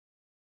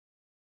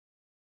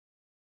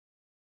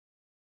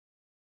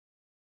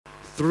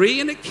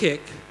3 in a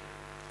kick,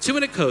 2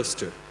 in a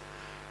coaster.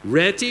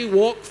 Ready,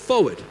 walk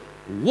forward.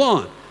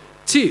 1,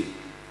 2,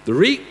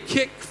 3,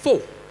 kick, 4,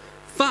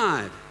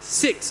 5,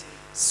 6,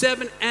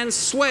 7, and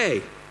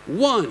sway.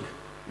 1,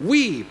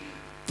 weave.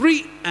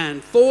 3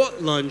 and 4,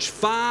 lunge.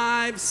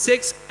 5,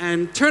 6,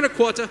 and turn a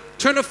quarter,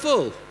 turn a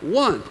full.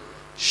 1,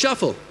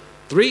 shuffle.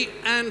 3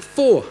 and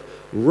 4,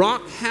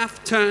 rock,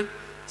 half turn.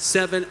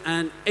 7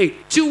 and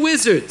 8. 2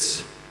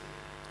 wizards.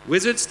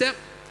 Wizard step.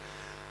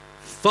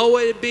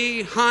 Forward,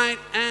 behind,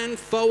 and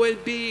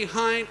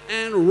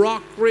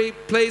rock,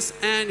 replace,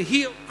 and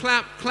heel,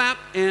 clap, clap,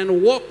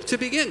 and walk to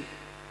begin.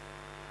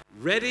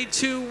 Ready,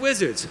 2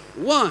 wizards.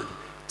 1,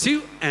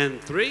 2, and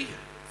 3,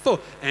 4,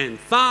 and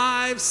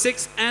 5,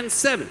 6, and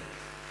 7.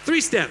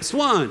 3 steps.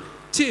 1,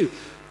 2,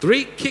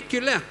 3, kick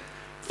your left.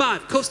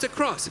 5, coast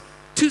across.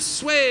 2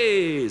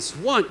 sways.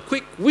 1,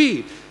 quick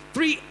weave.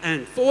 3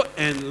 and 4,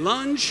 and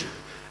lunge,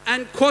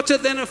 and quarter,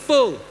 then a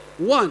full.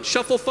 1,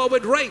 shuffle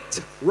forward,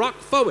 right, rock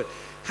forward.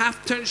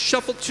 Half turn,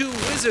 shuffle, 2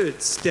 wizard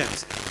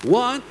steps.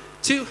 1,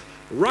 2,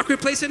 rock,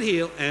 replace, and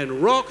heel,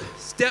 and rock,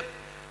 step,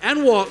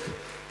 and walk,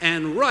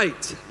 and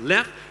right,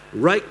 left,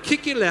 right,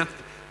 kick your left.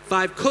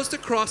 5, coast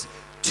across.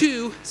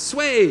 2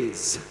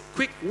 sways.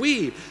 Quick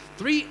weave.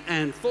 3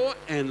 and 4,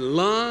 and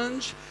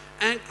lunge,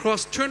 and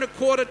cross, turn a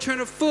quarter,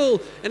 turn a full,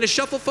 and a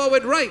shuffle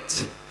forward,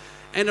 right.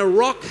 And a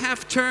rock,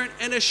 half turn,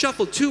 and a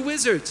shuffle. 2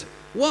 wizards.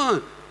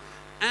 1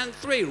 and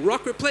 3,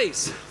 rock,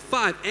 replace.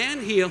 5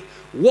 and heel,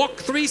 walk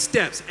 3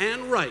 steps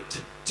and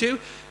right. 2,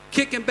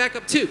 kick and back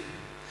up. 2,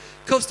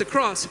 coast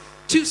across.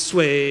 2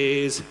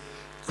 sways.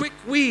 Quick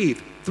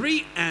weave.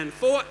 3 and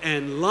 4,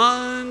 and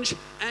lunge,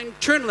 and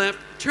turn left,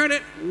 turn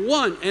it.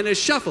 1 and a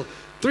shuffle.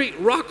 3,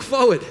 rock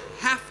forward,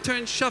 half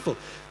turn, shuffle.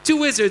 2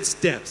 wizard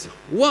steps.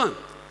 1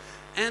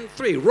 and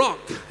 3, rock,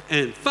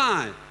 and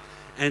 5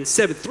 and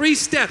 7, 3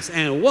 steps,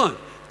 and 1,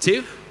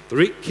 2,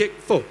 3, kick,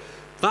 4,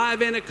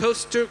 5 and a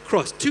coaster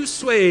cross. 2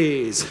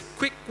 sways.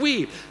 Quick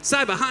weave.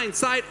 Side behind,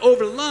 side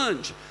over,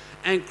 lunge,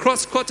 and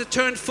cross quarter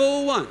turn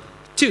full. 1,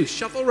 2,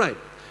 shuffle right.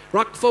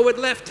 Rock forward,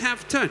 left,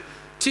 half turn.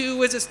 2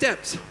 wizard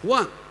steps.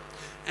 1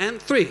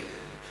 and 3,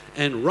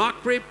 and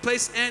rock,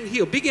 replace, and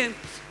heel. Begin.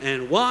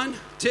 And 1,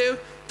 2,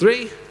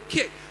 3,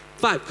 kick.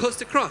 5,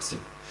 coast across.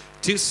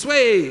 2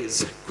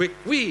 sways. Quick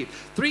weave.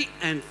 3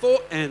 and 4,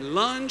 and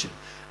lunge,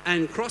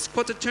 and cross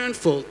quarter turn,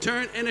 full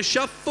turn, and a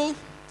shuffle.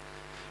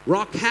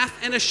 Rock, half,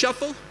 and a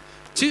shuffle.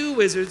 2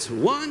 wizards.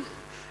 1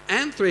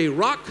 and 3,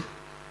 rock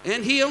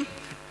and heel.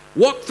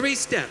 Walk 3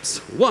 steps.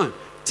 1,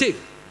 2,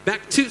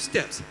 back 2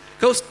 steps.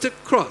 Coast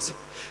across.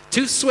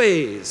 2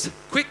 sways.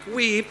 Quick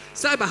weave.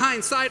 Side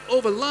behind, side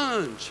over,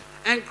 lunge,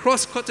 and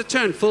cross quarter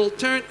turn, full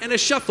turn, and a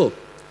shuffle.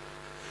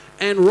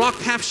 And rock,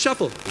 half,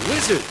 shuffle.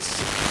 Wizards.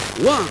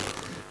 1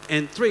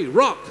 and 3,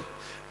 rock.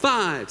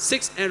 5,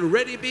 6, and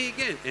ready,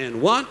 begin.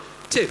 And 1,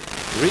 2,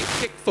 3,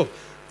 kick, 4,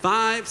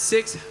 5,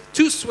 6,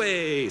 2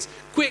 sways.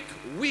 Quick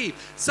weave.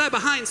 Side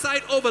behind,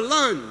 side over,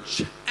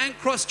 lunge, and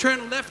cross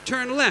turn left,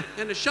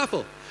 and a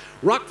shuffle.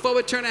 Rock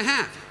forward, turn a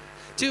half.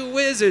 2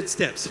 wizard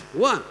steps.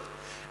 1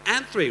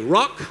 and 3,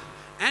 rock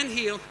and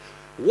heel.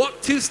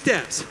 Walk 2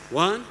 steps.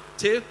 1,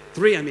 2,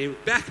 3,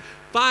 back.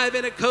 5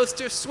 in a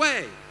coaster,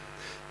 sway.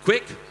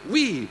 Quick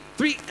weave.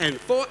 3 and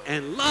 4,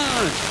 and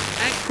lunge,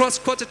 and cross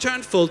quarter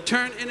turn, full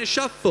turn, in a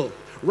shuffle.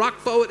 Rock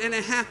forward and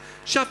a half,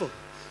 shuffle.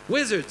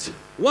 Wizards.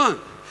 1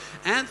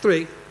 and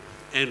 3,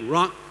 and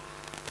rock.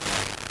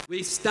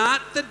 We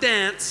start the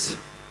dance.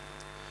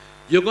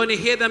 You're going to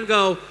hear them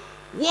go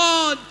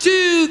 1,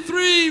 2,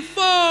 3,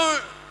 4.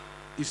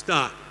 You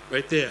start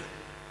right there.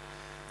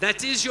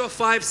 That is your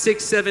 5,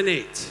 6, 7,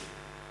 8.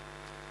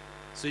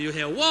 So you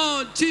hear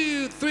 1,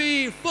 2,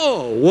 3,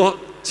 4. 1,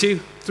 2,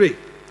 3.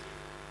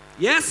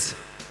 Yes?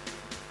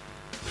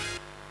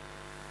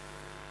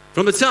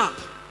 From the top.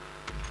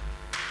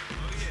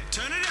 Oh yeah,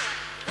 turn it up.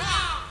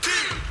 1, 2,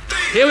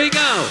 3. Here we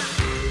go.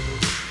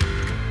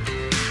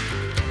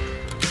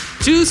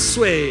 2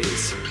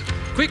 sways.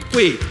 Quick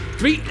weave.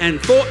 3 and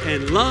 4,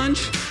 and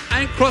lunge,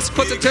 and cross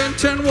quarter turn,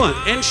 turn 1,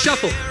 and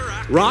shuffle.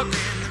 Rock,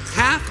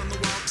 half,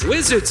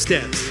 wizard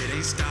steps.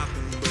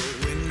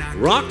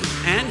 Rock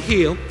and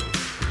heel.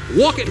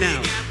 Walk it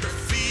now.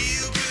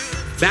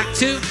 Back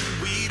 2,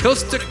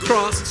 coast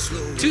across,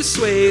 2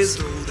 sways,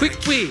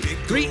 quick weave,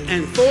 3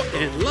 and 4,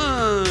 and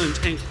lunge,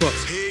 and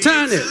cross.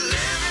 Turn it.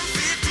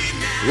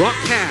 Rock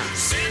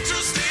half.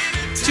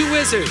 2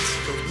 wizards.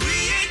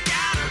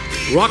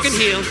 Rock and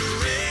heel.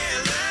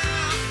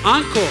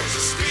 Encore.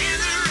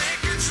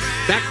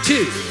 Back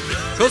 2,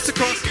 coast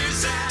across,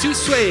 2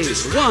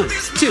 sways, 1,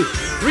 2,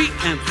 3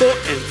 and 4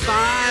 and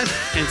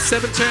 5 and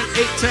 7, turn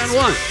 8, turn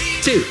 1,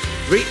 2,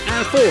 3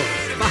 and 4,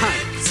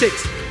 5,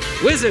 6,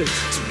 wizards.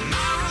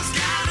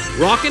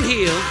 Rock and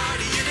heel.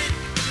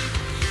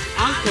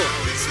 Encore.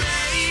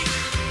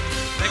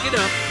 Back it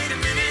up.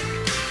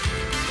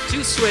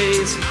 2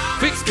 sways,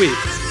 quick weave,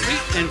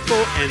 3 and 4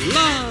 and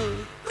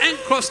long, and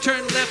cross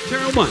turn left,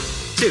 turn 1,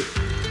 2,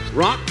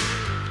 rock,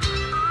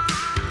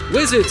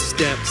 wizard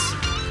steps.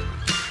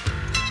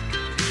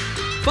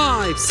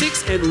 5,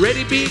 6, and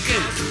ready,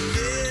 begin.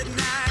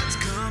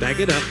 Back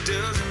it up.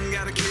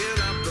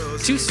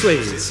 2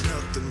 sways.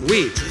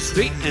 Weave.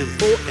 3 and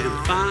 4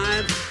 and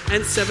 5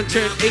 and 7.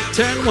 Turn 8.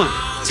 Turn 1,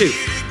 2.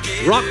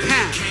 Rock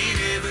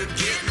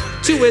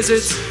half. 2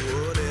 wizards.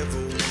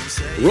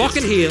 Rock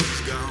and heel.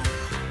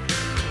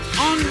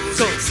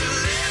 Encore.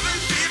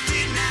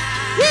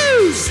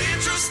 Woo!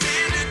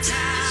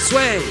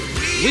 Sway.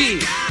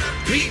 Weave.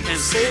 3 and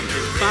 4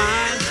 and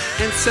 5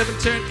 and 7.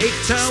 Turn 8.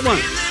 Turn 1,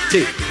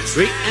 2,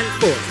 3 and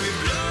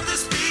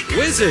 4.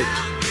 Wizard.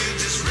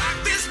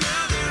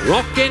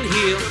 Rock and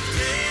heel.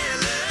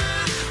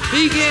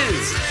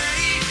 Begins.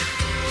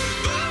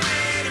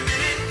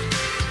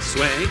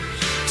 Sway.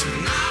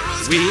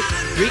 Weave.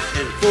 3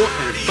 and 4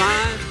 and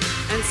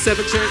 5 and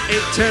 7. Turn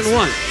 8. Turn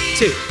 1,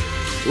 2.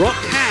 Rock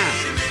half.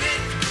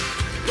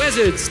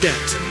 Wizard step.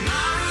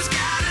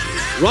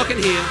 Rock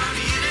and heel.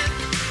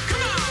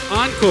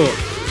 Encore.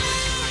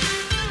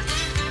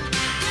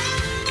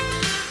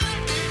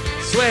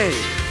 Sway.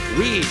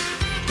 Weave.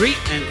 3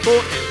 and 4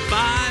 and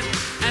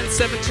 5 and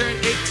 7. Turn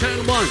 8.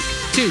 Turn 1,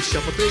 2.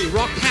 Shuffle 3.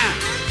 Rock half.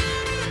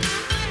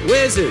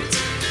 Wizards.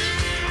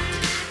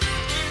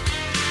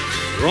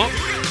 Rock.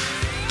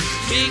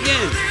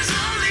 Begins.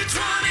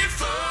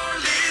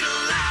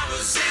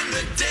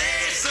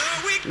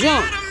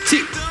 1,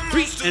 2,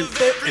 3 and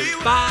 4 and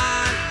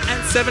 5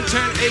 and 7.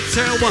 Turn 8.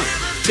 Turn 1,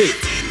 2.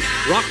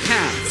 Rock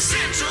half.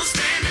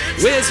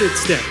 Wizard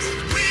step.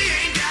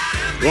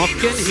 Rock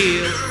and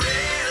heel.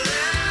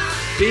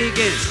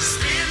 Begins.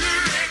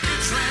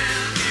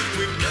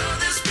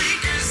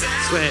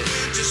 Sway.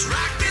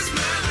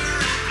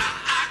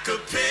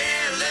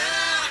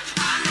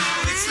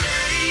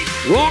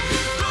 Rock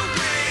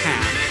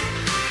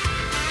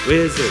half.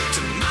 Wizard.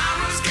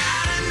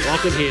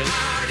 Rock and heel.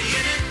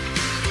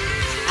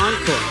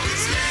 Encore.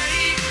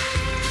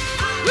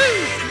 Woo!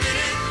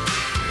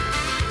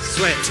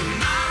 Sway.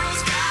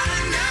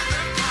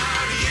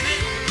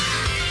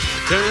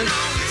 Turn.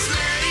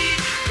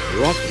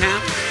 Rock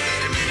half.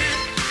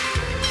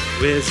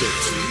 Wizard.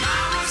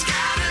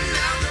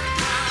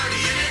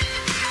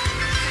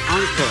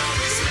 Encore.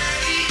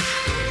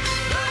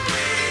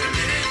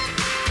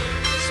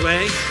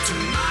 Sway.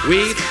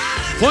 Weave.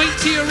 Point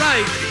to your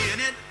right.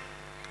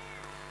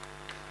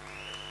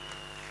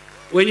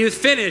 When you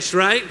finish,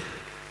 right?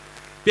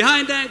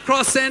 Behind and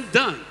cross and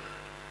done.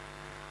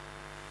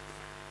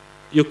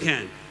 You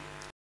can.